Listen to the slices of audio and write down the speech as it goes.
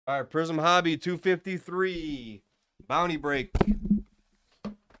All right, Prizm Hobby 253. Bounty break.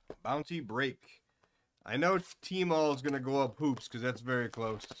 Bounty break. I know T-Mall is going to go up hoops because that's very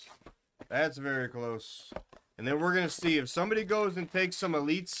close. That's very close. And then we're going to see if somebody goes and takes some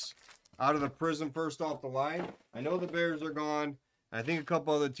elites out of the Prizm first off the line. I know the Bears are gone. I think a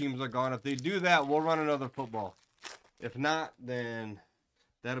couple other teams are gone. If they do that, we'll run another football. If not, then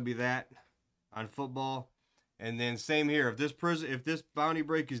that'll be that on football. And then same here. If this bounty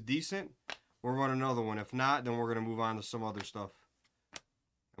break is decent, we'll run another one. If not, then we're gonna move on to some other stuff.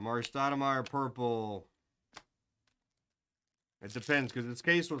 Amari Stoudemire purple. It depends because this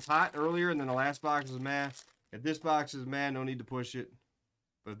case was hot earlier, and then the last box is meh. If this box is meh, no need to push it.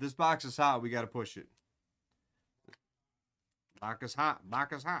 But if this box is hot, we gotta push it. Box is hot.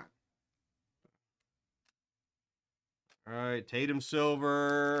 Box is hot. All right, Tatum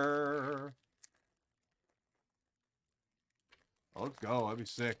silver. Oh, let's go. That'd be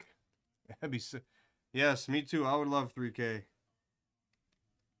sick. That'd be sick. Yes, me too. I would love 3K.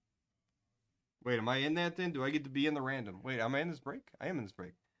 Wait, am I in that then? Do I get to be in the random? Wait, am I in this break? I am in this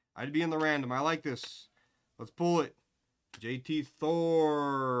break. I'd be in the random. I like this. Let's pull it. JT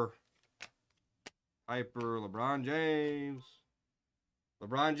Thor. Hyper. LeBron James.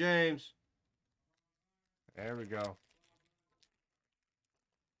 LeBron James. There we go.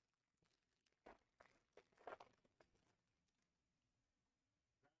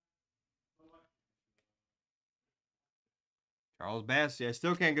 Charles Bassey. I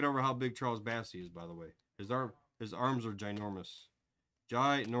still can't get over how big Charles Bassey is, by the way. His arms are ginormous.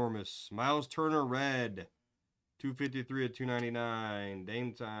 Ginormous. Miles Turner red. 253 at 299.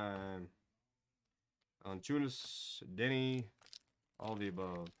 Dame time. Antunes, Denny, all the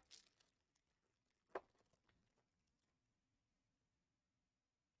above.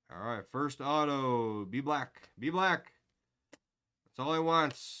 All right, first auto. Be black. Be black. That's all I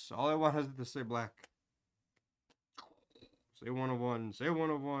want. All I want is to say black. Say one of one. Say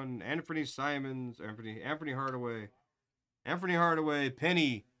one of one. Anthony Simons. Anthony Hardaway. Anthony Hardaway.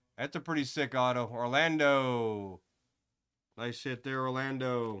 Penny. That's a pretty sick auto. Orlando. Nice hit there,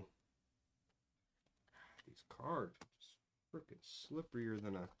 Orlando. These cards are just freaking slipperier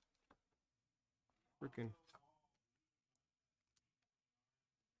than a freaking.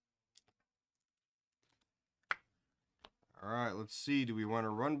 All right, let's see. Do we want to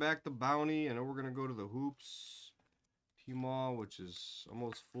run back the bounty? I know we're going to go to the hoops. T-Mall, which is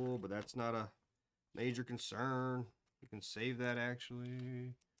almost full, but that's not a major concern. We can save that,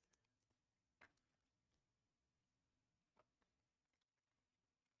 actually.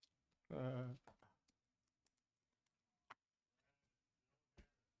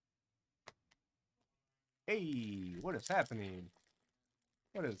 Hey, what is happening?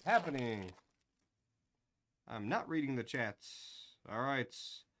 What is happening? I'm not reading the chats. All right.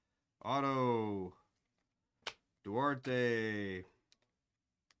 Auto. Duarte.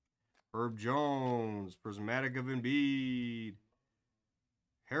 Herb Jones. Prismatic of Embiid.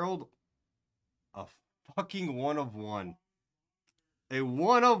 Harold. A fucking 1 of 1. A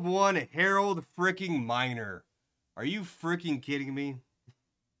 1 of 1 Harold freaking Miner. Are you freaking kidding me?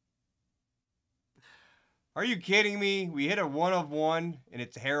 Are you kidding me? We hit a 1 of 1 and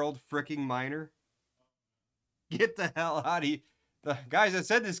it's Harold freaking Miner. Get the hell out of here. The guys, I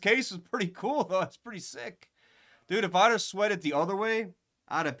said this case was pretty cool though. It's pretty sick. Dude, if I'd have sweated the other way,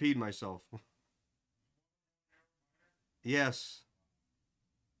 I'd have peed myself. Yes.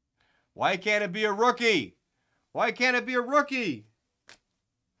 Why can't it be a rookie? Why can't it be a rookie?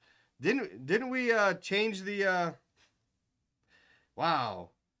 Didn't we change the wow.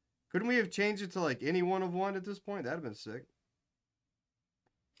 Couldn't we have changed it to like any 1 of 1 at this point? That'd have been sick.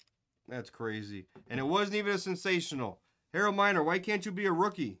 That's crazy. And it wasn't even a sensational. Harold Miner, why can't you be a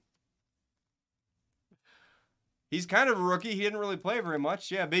rookie? He's kind of a rookie. He didn't really play very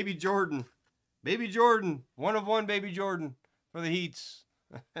much. Yeah, Baby Jordan. Baby Jordan. 1 of 1 Baby Jordan for the Heats.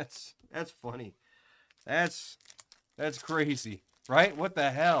 That's funny. That's crazy. Right? What the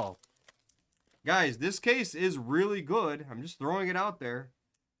hell? Guys, this case is really good. I'm just throwing it out there.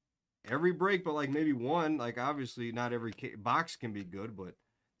 Every break, but like maybe one. Like obviously not every box can be good, but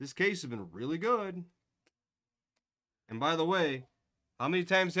this case has been really good. And by the way, how many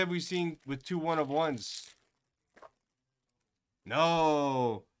times have we seen with 2 1 of 1s?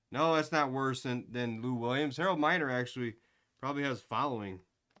 No, that's not worse than Lou Williams. Harold Miner actually probably has following.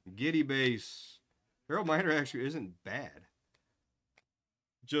 Giddy base. Harold Miner actually isn't bad.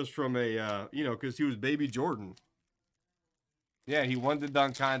 Just from a, because he was Baby Jordan. Yeah, he won the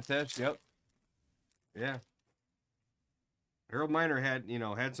dunk contest. Yep. Yeah. Harold Miner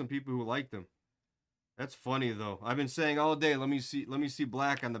had some people who liked him. That's funny though. I've been saying all day, let me see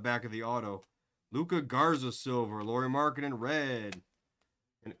black on the back of the auto. Luca Garza silver, Laurie Markkinen red.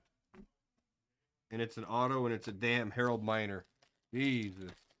 And it's an auto and it's a damn Harold Miner. Jesus.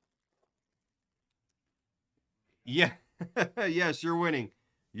 Yeah. Yes, you're winning.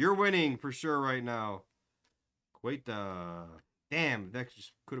 You're winning for sure right now. Queta. Damn, that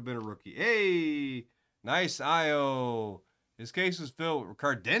just could have been a rookie. Hey, nice IO. His case is filled.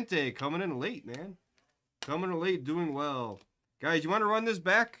 Cardente coming in late, man. Coming in late, doing well. Guys, you want to run this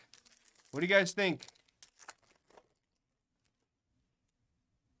back? What do you guys think?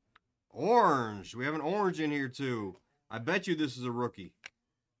 Orange. We have an orange in here, too. I bet you this is a rookie.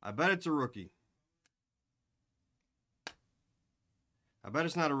 I bet it's a rookie. I bet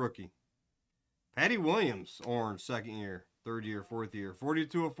it's not a rookie. Patty Williams, orange, second year, third year, fourth year.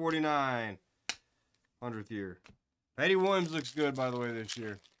 42 of 49, 100th year. Patty Williams looks good, by the way, this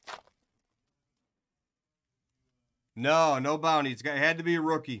year. No, no bounty. It had to be a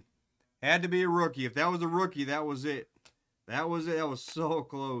rookie. Had to be a rookie. If that was a rookie, that was it. That was it. That was so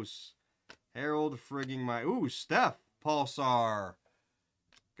close. Harold frigging my... Ooh, Steph Pulsar.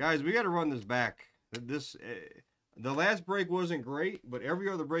 Guys, we got to run this back. The last break wasn't great, but every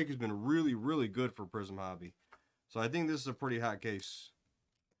other break has been really, really good for Prizm Hobby. So I think this is a pretty hot case.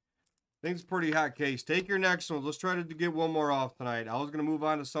 I think it's a pretty hot case. Take your next one. Let's try to get one more off tonight. I was going to move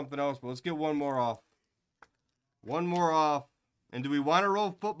on to something else, but let's get one more off. One more off. And do we want to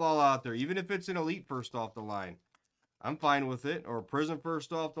roll football out there, even if it's an elite first off the line? I'm fine with it. Or Prizm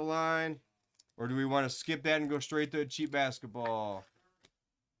first off the line. Or do we want to skip that and go straight to a cheap basketball?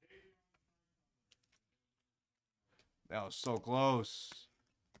 That was so close.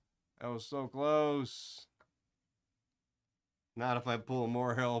 That was so close. Not if I pull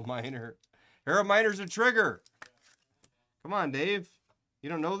more Harold Miner. Harold Miner's a trigger. Come on, Dave. You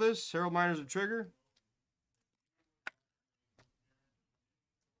don't know this? Harold Miner's a trigger?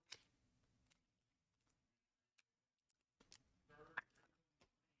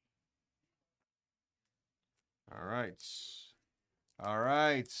 All right. All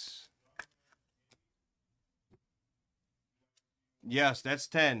right. Yes, that's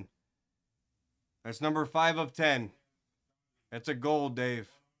 10. That's number 5 of 10. That's a gold, Dave.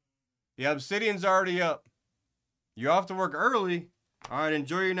 The Obsidian's already up. You have to work early. All right,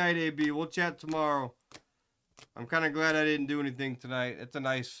 enjoy your night, AB. We'll chat tomorrow. I'm kind of glad I didn't do anything tonight. It's a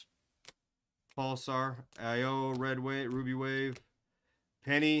nice Pulsar, IO, Red Wave, Ruby Wave,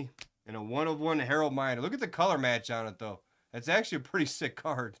 Penny, and a 1 of 1 Harold Miner. Look at the color match on it, though. That's actually a pretty sick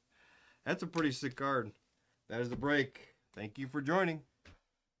card. That's a pretty sick card. That is the break. Thank you for joining.